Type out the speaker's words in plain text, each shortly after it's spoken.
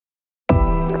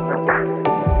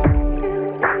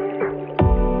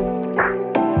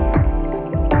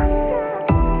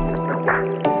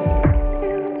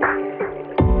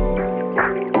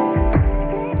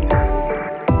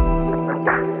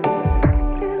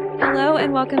Hello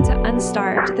and welcome to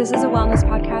Unstarved. This is a wellness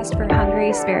podcast for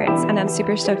hungry spirits, and I'm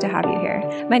super stoked to have you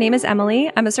here. My name is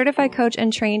Emily. I'm a certified coach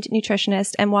and trained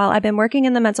nutritionist, and while I've been working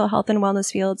in the mental health and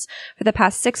wellness fields for the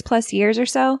past 6+ years or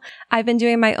so, I've been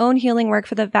doing my own healing work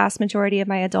for the vast majority of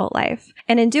my adult life.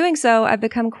 And in doing so, I've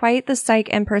become quite the psych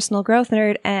and personal growth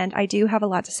nerd, and I do have a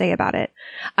lot to say about it.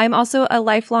 I'm also a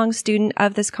lifelong student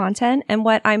of this content, and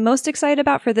what I'm most excited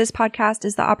about for this podcast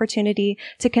is the opportunity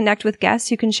to connect with guests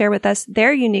who can share with us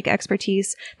their unique expertise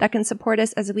that can support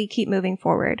us as we keep moving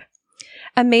forward.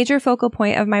 A major focal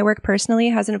point of my work personally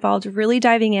has involved really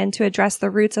diving in to address the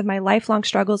roots of my lifelong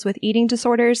struggles with eating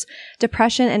disorders,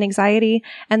 depression and anxiety,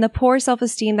 and the poor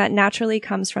self-esteem that naturally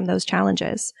comes from those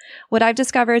challenges. What I've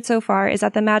discovered so far is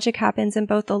that the magic happens in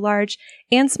both the large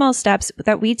and small steps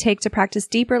that we take to practice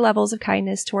deeper levels of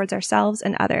kindness towards ourselves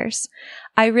and others.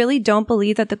 I really don't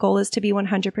believe that the goal is to be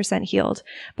 100% healed,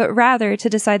 but rather to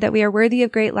decide that we are worthy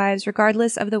of great lives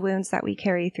regardless of the wounds that we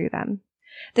carry through them.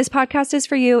 This podcast is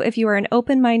for you if you are an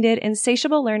open-minded,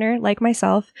 insatiable learner like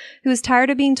myself, who is tired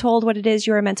of being told what it is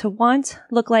you are meant to want,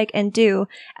 look like, and do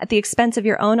at the expense of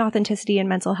your own authenticity and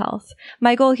mental health.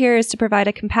 My goal here is to provide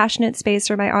a compassionate space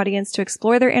for my audience to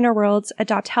explore their inner worlds,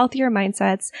 adopt healthier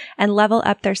mindsets, and level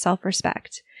up their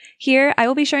self-respect. Here, I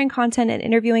will be sharing content and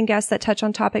interviewing guests that touch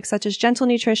on topics such as gentle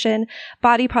nutrition,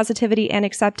 body positivity and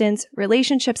acceptance,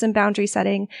 relationships and boundary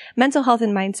setting, mental health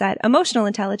and mindset, emotional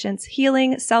intelligence,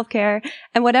 healing, self-care,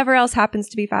 and whatever else happens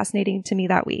to be fascinating to me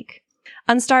that week.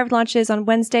 Unstarved launches on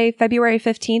Wednesday, February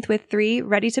 15th with 3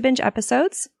 ready-to-binge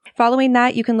episodes. Following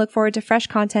that, you can look forward to fresh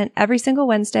content every single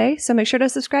Wednesday, so make sure to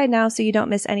subscribe now so you don't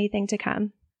miss anything to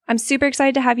come. I'm super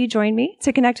excited to have you join me.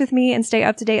 To connect with me and stay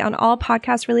up to date on all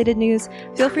podcast-related news,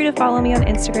 feel free to follow me on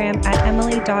Instagram at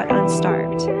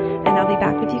emily.unstarved. And I'll be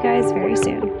back with you guys very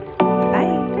soon.